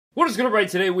What is good, everybody?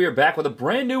 Today we are back with a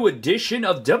brand new edition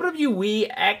of WWE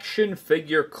Action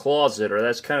Figure Closet, or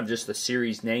that's kind of just the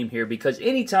series name here, because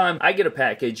anytime I get a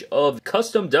package of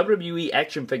custom WWE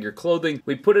action figure clothing,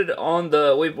 we put it on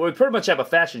the, we pretty much have a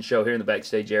fashion show here in the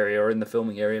backstage area, or in the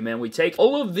filming area, man. We take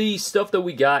all of the stuff that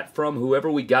we got from whoever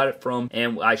we got it from,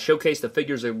 and I showcase the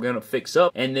figures that we're going to fix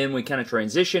up, and then we kind of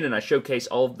transition, and I showcase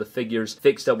all of the figures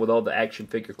fixed up with all the action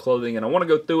figure clothing, and I want to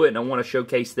go through it, and I want to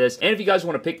showcase this, and if you guys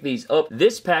want to pick these up,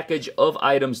 this package of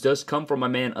items does come from my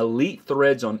man Elite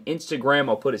Threads on Instagram.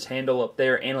 I'll put his handle up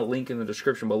there and a link in the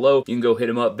description below. You can go hit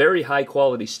him up. Very high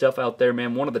quality stuff out there,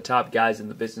 man. One of the top guys in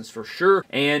the business for sure,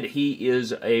 and he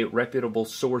is a reputable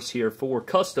source here for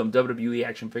custom WWE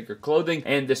action figure clothing,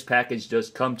 and this package does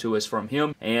come to us from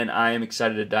him, and I am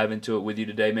excited to dive into it with you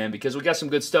today, man, because we got some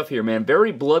good stuff here, man.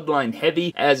 Very bloodline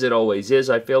heavy, as it always is,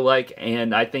 I feel like,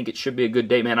 and I think it should be a good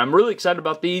day, man. I'm really excited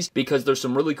about these because there's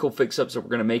some really cool fix-ups that we're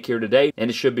going to make here today, and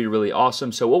it should be really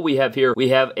awesome. So what we have here, we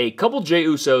have a couple Jey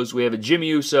Usos, we have a Jimmy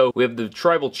Uso, we have the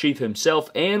Tribal Chief himself,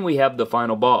 and we have the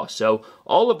Final Boss. So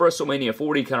all of WrestleMania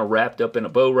 40 kind of wrapped up in a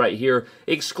bow right here,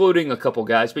 excluding a couple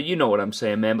guys, but you know what I'm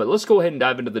saying, man. But let's go ahead and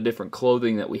dive into the different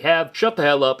clothing that we have, shut the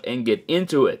hell up, and get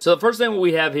into it. So the first thing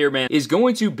we have here, man, is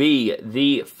going to be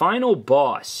the Final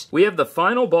Boss. We have the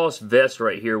Final Boss vest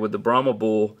right here with the Brahma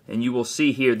Bull, and you will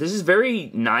see here, this is very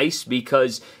nice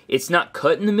because it's not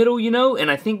cut in the middle, you know,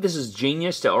 and I think this is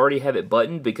genius to already have it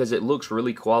buttoned because it looks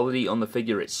really quality on the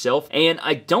figure itself. And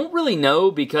I don't really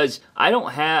know because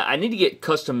I need to get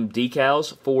custom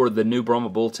decals for the new Brahma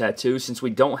Bull tattoo since we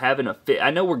don't have an fit.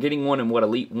 I know we're getting one in what,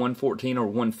 Elite 114 or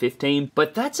 115,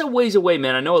 but that's a ways away,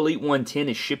 man. I know Elite 110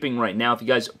 is shipping right now. If you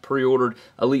guys pre-ordered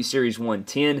Elite Series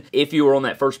 110, if you were on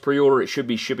that first pre-order, it should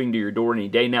be shipping to your door any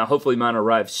day now. Hopefully mine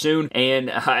arrives soon, and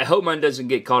I hope mine doesn't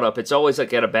get caught up. It's always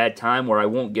like at a bad time where I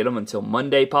won't get them until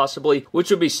Monday possibly, which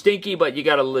would be stinky, but you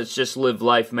gotta let's just live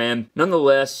life, man.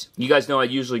 Nonetheless, you guys know I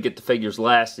usually get the figures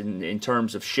last in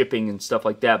terms of shipping and stuff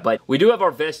like that, but we do have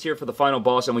our vest here for the Final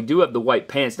Boss, and we do have the white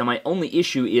pants. Now, my only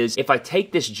issue is if I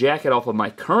take this jacket off of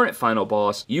my current Final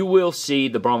Boss, you will see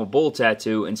the Brahma Bull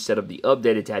tattoo instead of the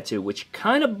updated tattoo, which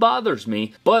kind of bothers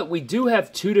me, but we do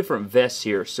have two different vests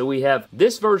here. So we have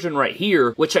this version right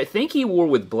here, which I think he wore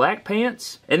with black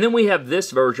pants, and then we have this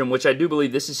version, which I do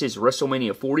believe this is his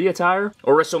WrestleMania 40 attire,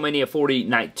 or WrestleMania 40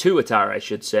 Night 2 attire, I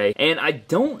should say, and I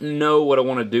don't know what I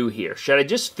want to do here. Should I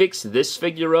just fix this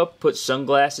figure up, put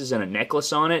sunglasses and a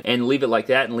necklace on it, and leave it like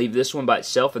that, and leave this one by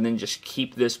itself, and then just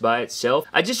keep this by itself?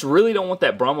 I just really don't want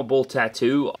that Brahma Bull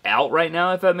tattoo out right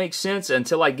now, if that makes sense,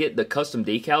 until I get the custom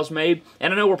decals made.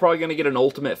 And I know we're probably going to get an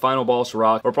Ultimate Final Boss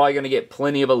Rock. We're probably going to get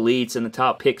plenty of Elites in the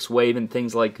top picks wave and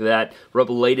things like that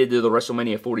related to the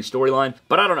WrestleMania 40 storyline.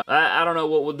 But I don't know. I don't know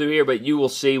what we'll do here, but you will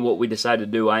see what we decide to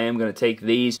do. I am going to take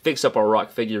these, fix up our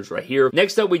Rock figures right here.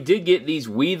 Next up, we did get these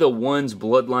We The Ones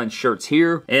Bloodline shirts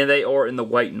here, and they are in the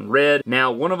white and red.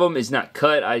 Now, one of them is not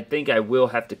cut. I think I will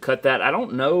have to cut that. I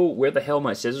don't know where the hell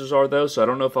my scissors are, though, so I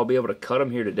don't know if I'll be able to cut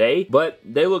them here today, but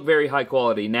they look very high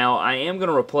quality. Now, I am going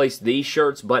to replace these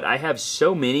shirts, but I have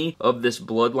so many of this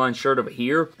Bloodline shirt over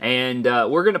here, and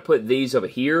we're going to put these over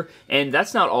here, and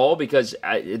that's not all, because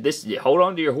hold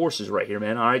on to your horses right here,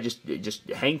 man. All right, just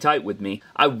hang tight with me.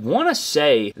 I want to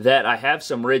say that I have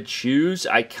some red shoes.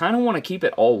 I kind of want to keep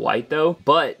it all white, though,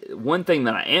 but one thing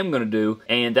that I am going to do,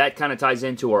 and that kind of ties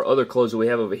into our other clothes that we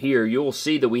have over here, you'll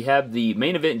see that we have the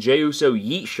main event Jey Uso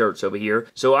Yeet shirts over here.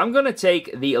 So I'm going to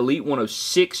take the Elite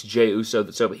 106 Jey Uso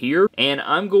that's over here, and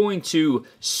I'm going to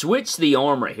switch the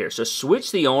arm right here. So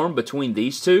switch the arm between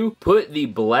these two, put the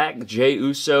black Jey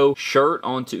Uso shirt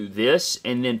onto this,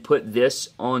 and then put this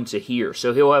onto here.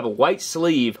 So he'll have a white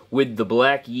sleeve with the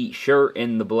black Yeet shirt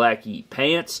and the black Yeet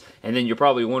pants, and then you're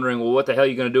probably wondering, well, what the hell are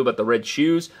you going to do about the red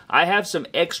shoes? I have some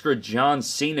extra John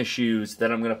Cena shoes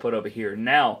that I'm going to put over here.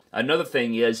 Now, another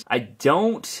thing is,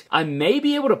 I may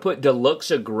be able to put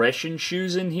Deluxe Aggression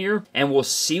shoes in here, and we'll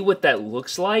see what that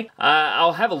looks like.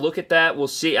 I'll have a look at that. We'll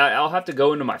see. I'll have to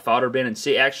go into my fodder bin and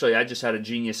see. Actually, I just had a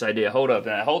genius idea. Hold up,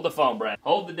 man. Hold the phone, Brad.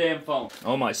 Hold the damn phone.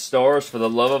 Oh, my stars, for the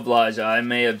love of Liza, I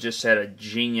may have just had a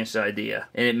genius idea.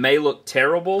 And it may look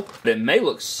terrible, but it may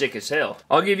look sick as hell.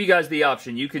 I'll give you guys the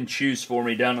option. You can choose for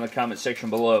me down in the comment section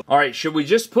below. Alright, should we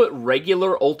just put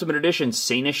regular Ultimate Edition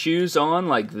Cena shoes on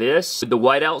like this with the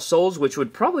white outsoles, which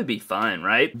would probably be fine,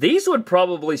 right? These would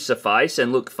probably probably suffice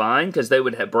and look fine because they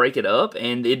would break it up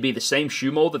and it'd be the same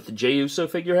shoe mold that the Jey Uso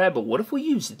figure had. But what if we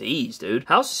use these, dude?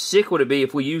 How sick would it be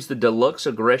if we use the Deluxe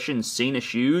Aggression Cena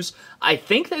shoes? I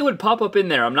think they would pop up in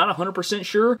there. I'm not 100%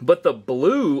 sure, but the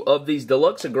blue of these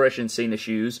Deluxe Aggression Cena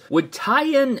shoes would tie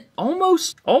in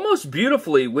almost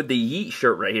beautifully with the Yeet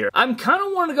shirt right here. I'm kind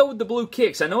of wanting to go with the blue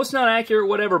kicks. I know it's not accurate,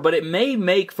 whatever, but it may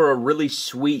make for a really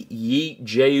sweet Yeet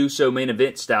Jey Uso main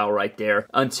event style right there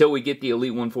until we get the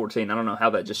Elite 114. I don't know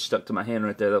how that just stuck to my hand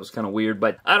right there. That was kind of weird,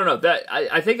 but I don't know.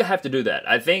 I think I have to do that.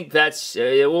 I think that's,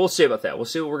 we'll see about that. We'll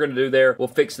see what we're going to do there. We'll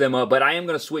fix them up, but I am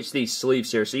going to switch these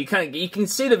sleeves here. So you can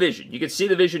see the vision. You can see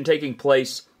the vision taking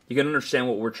place. You can understand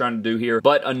what we're trying to do here.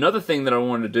 But another thing that I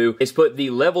wanted to do is put the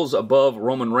levels above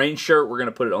Roman Reigns shirt. We're going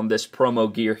to put it on this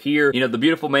promo gear here. You know, the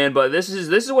beautiful man, but this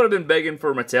is what I've been begging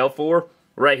for Mattel for.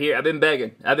 Right here, I've been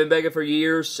begging. I've been begging for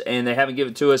years, and they haven't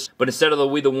given it to us. But instead of the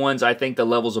We the Ones, I think the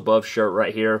levels above shirt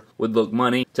right here would look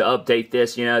money to update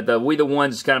this. You know, the We the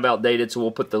Ones is kind of outdated, so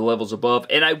we'll put the levels above.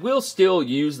 And I will still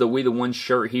use the We the Ones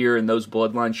shirt here and those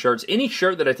Bloodline shirts. Any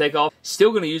shirt that I take off,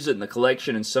 still going to use it in the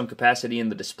collection in some capacity in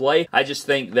the display. I just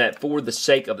think that for the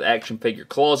sake of the action figure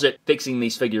closet, fixing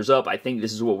these figures up, I think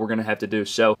this is what we're going to have to do.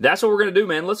 So that's what we're going to do,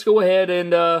 man. Let's go ahead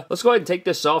and take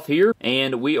this off here,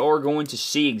 and we are going to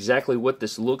see exactly what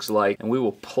this looks like, and we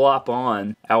will plop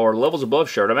on our levels above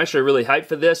shirt. I'm actually really hyped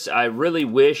for this. I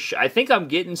think I'm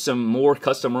getting some more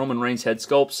custom Roman Reigns head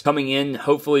sculpts coming in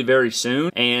hopefully very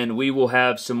soon, and we will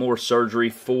have some more surgery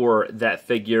for that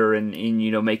figure and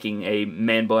you know, making a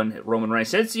man bun Roman Reigns.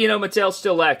 Since, you know, Mattel's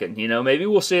still lacking, you know, maybe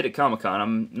we'll see it at Comic-Con.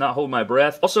 I'm not holding my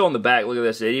breath. Also on the back, look at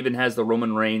this. It even has the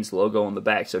Roman Reigns logo on the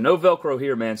back. So no Velcro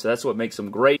here, man, so that's what makes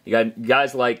them great. You got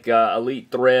guys like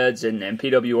Elite Threads and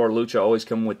PWR Lucha always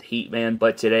come with heat, man,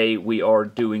 but today we are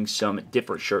doing some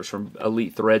different shirts from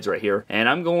Elite Threads right here. And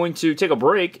I'm going to take a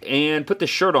break and put this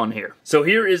shirt on here. So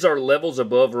here is our levels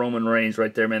above Roman Reigns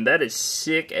right there, man. That is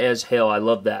sick as hell. I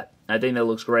love that. I think that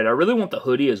looks great. I really want the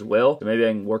hoodie as well. So maybe I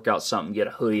can work out something, get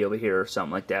a hoodie over here or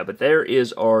something like that. But there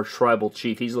is our Tribal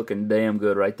Chief. He's looking damn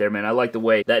good right there, man. I like the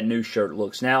way that new shirt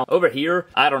looks. Now, over here,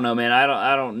 I don't know, man.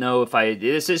 I don't know if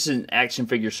this isn't action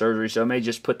figure surgery, so I may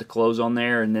just put the clothes on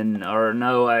there and then, or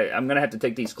no, I'm going to have to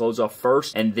take these clothes off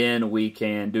first and then we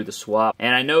can do the swap.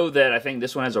 And I know that I think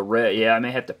this one has a red. Yeah, I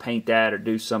may have to paint that or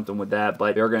do something with that,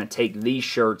 but we're going to take these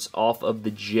shirts off of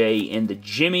the Jey and the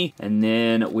Jimmy, and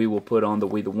then we will put on the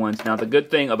We the Ones. Now, the good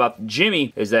thing about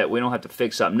Jimmy is that we don't have to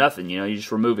fix up nothing. You know, you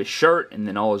just remove his shirt and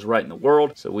then all is right in the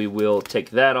world. So we will take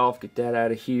that off, get that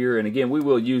out of here. And again, we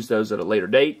will use those at a later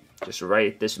date. Just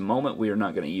right at this moment, we are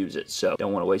not going to use it. So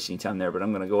don't want to waste any time there, but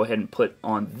I'm going to go ahead and put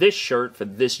on this shirt for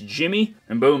this Jimmy.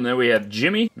 And boom, there we have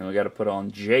Jimmy. Now we got to put on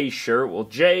Jay's shirt. Well,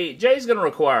 Jay's going to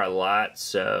require a lot,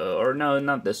 so, or no,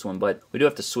 not this one, but we do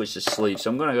have to switch the sleeve. So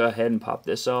I'm going to go ahead and pop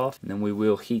this off, and then we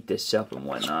will heat this up and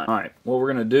whatnot. All right, what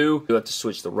we're going to do, we have to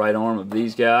switch the right arm of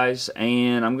these guys,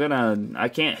 and I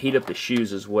can't heat up the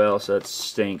shoes as well, so that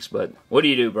stinks, but what do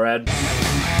you do, Brad?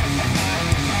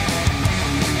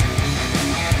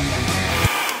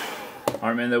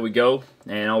 Alright, man, there we go.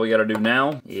 And all we got to do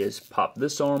now is pop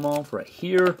this arm off right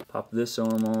here. Pop this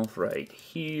arm off right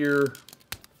here.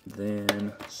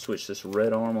 Then switch this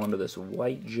red arm onto this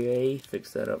white Jey.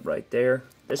 Fix that up right there.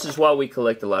 This is why we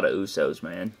collect a lot of Usos,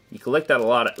 man. You collect out a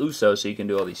lot of Usos so you can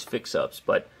do all these fix-ups.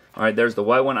 But, alright, there's the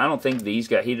white one. I don't think these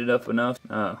got heated up enough.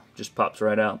 Just pops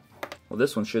right out. Well,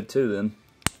 this one should too, then.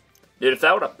 Dude, if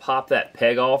I would have popped that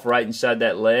peg off right inside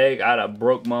that leg, I'd have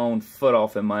broke my own foot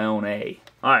off in my own A.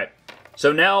 Alright.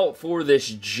 So now for this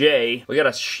Jey, we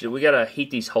gotta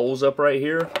heat these holes up right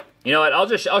here. You know what?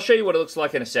 I'll show you what it looks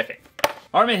like in a second.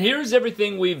 Alright, man, here's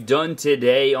everything we've done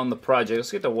today on the project.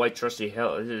 Let's get the white trusty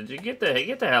hell. Get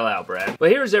the hell out, Brad.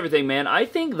 But here's everything, man. I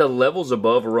think the levels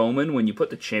above Roman, when you put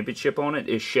the championship on it,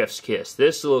 is chef's kiss.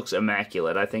 This looks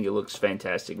immaculate. I think it looks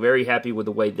fantastic. Very happy with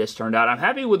the way this turned out. I'm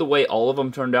happy with the way all of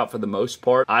them turned out for the most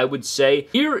part, I would say.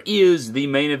 Here is the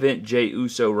main event Jey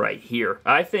Uso right here.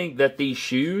 I think that these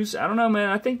shoes, I don't know,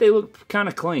 man, I think they look kind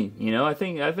of clean, you know? I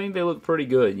think they look pretty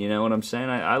good, you know what I'm saying?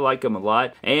 I like them a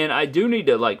lot. And I do need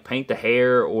to, like, paint the hair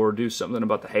or do something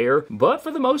about the hair, but for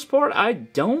the most part, I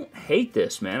don't hate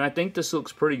this, man. I think this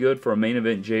looks pretty good for a main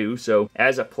event Jey Uso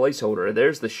as a placeholder.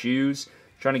 There's the shoes.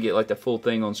 Trying to get like the full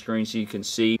thing on screen so you can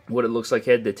see. what it looks like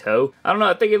head to toe. I don't know,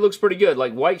 I think it looks pretty good.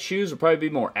 Like, white shoes would probably be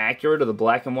more accurate, or the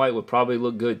black and white would probably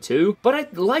look good too. But I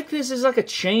like this as like a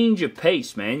change of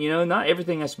pace, man. You know, not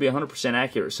everything has to be 100%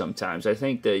 accurate sometimes. I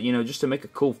think that, you know, just to make a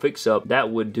cool fix-up, that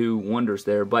would do wonders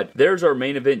there. But there's our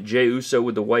main event Jey Uso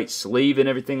with the white sleeve and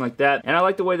everything like that. And I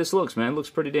like the way this looks, man. It looks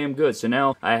pretty damn good. So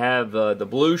now I have the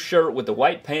blue shirt with the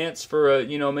white pants for,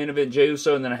 you know, main event Jey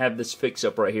Uso, and then I have this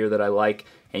fix-up right here that I like.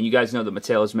 And you guys know that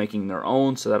Mattel is making their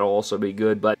own, so that'll also be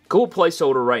good. But cool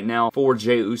placeholder right now for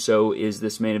Jey Uso is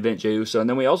this main event Jey Uso. And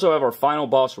then we also have our final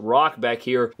boss Rock back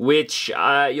here, which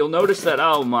you'll notice that,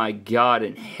 oh my god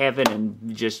in heaven,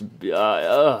 and just,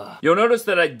 You'll notice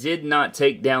that I did not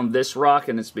take down this Rock,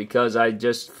 and it's because I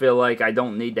just feel like I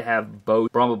don't need to have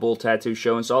both Brahma Bull tattoos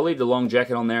showing. So I'll leave the long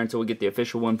jacket on there until we get the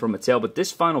official one from Mattel. But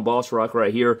this final boss Rock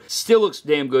right here still looks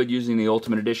damn good using the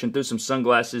Ultimate Edition. Threw some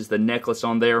sunglasses, the necklace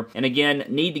on there. And again,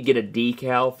 need to get a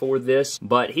decal for this,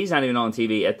 but he's not even on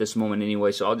TV at this moment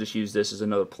anyway, so I'll just use this as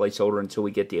another placeholder until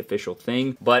we get the official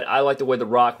thing. But I like the way The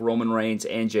Rock, Roman Reigns,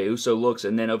 and Jey Uso looks.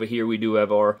 And then over here we do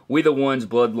have our We The Ones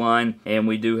bloodline, and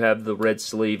we do have the red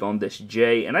sleeve on this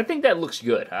Jey, and I think that looks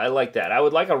good. I like that. I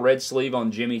would like a red sleeve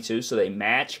on Jimmy too, so they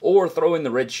match, or throwing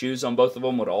the red shoes on both of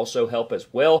them would also help as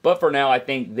well. But for now, I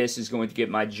think this is going to get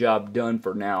my job done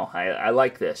for now. I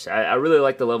like this. I really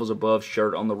like the Levels Above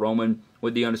shirt on the Roman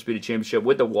with the Undisputed Championship,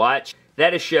 with the watch.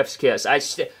 That is chef's kiss.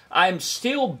 I'm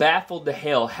still baffled to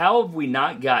hell. How have we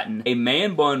not gotten a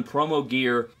man bun promo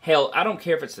gear? Hell, I don't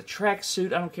care if it's the tracksuit.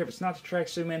 I don't care if it's not the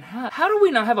tracksuit, man. How do we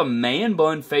not have a man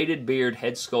bun, faded beard,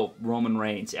 head sculpt Roman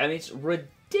Reigns? I mean, it's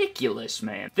ridiculous,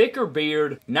 man. Thicker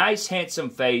beard, nice, handsome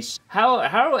face. How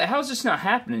is this not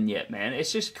happening yet, man?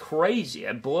 It's just crazy.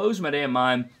 It blows my damn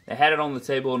mind. They had it on the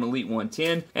table in Elite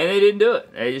 110, and they didn't do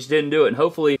it. They just didn't do it. And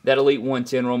hopefully that Elite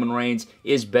 110 Roman Reigns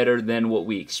is better than what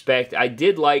we expect. I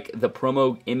did like the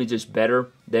promo images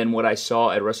better than what I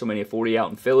saw at WrestleMania 40 out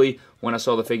in Philly. When I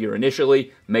saw the figure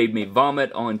initially, made me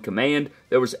vomit on command.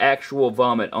 There was actual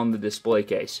vomit on the display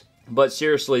case. But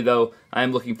seriously, though, I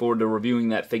am looking forward to reviewing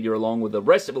that figure along with the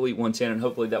rest of Elite 110, and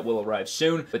hopefully that will arrive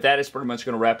soon. But that is pretty much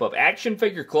going to wrap up Action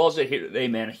Figure Closet here today,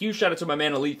 man. A huge shout out to my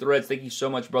man Elite Threads. Thank you so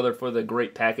much, brother, for the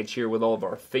great package here with all of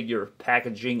our figure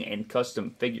packaging and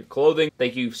custom figure clothing.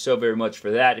 Thank you so very much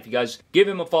for that. If you guys give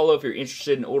him a follow if you're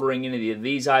interested in ordering any of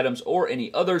these items or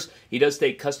any others, he does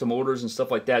take custom orders and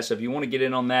stuff like that. So if you want to get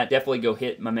in on that, definitely go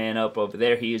hit my man up over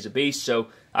there. He is a beast, so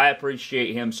I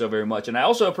appreciate him so very much. And I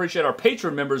also appreciate our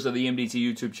Patreon members of the MDT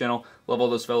YouTube channel. Love all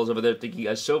those fellas over there. Thank you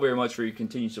guys so very much for your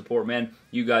continued support, man.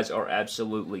 You guys are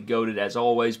absolutely goated as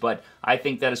always. But I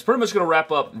think that is pretty much going to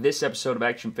wrap up this episode of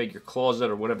Action Figure Closet,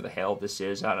 or whatever the hell this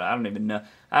is. I don't even know.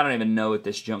 I don't even know at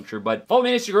this juncture. But follow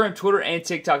me on Instagram, Twitter, and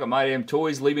TikTok at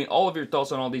MyDamnToys. Leaving all of your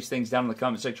thoughts on all these things down in the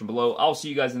comment section below. I'll see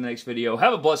you guys in the next video.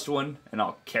 Have a blessed one, and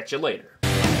I'll catch you later.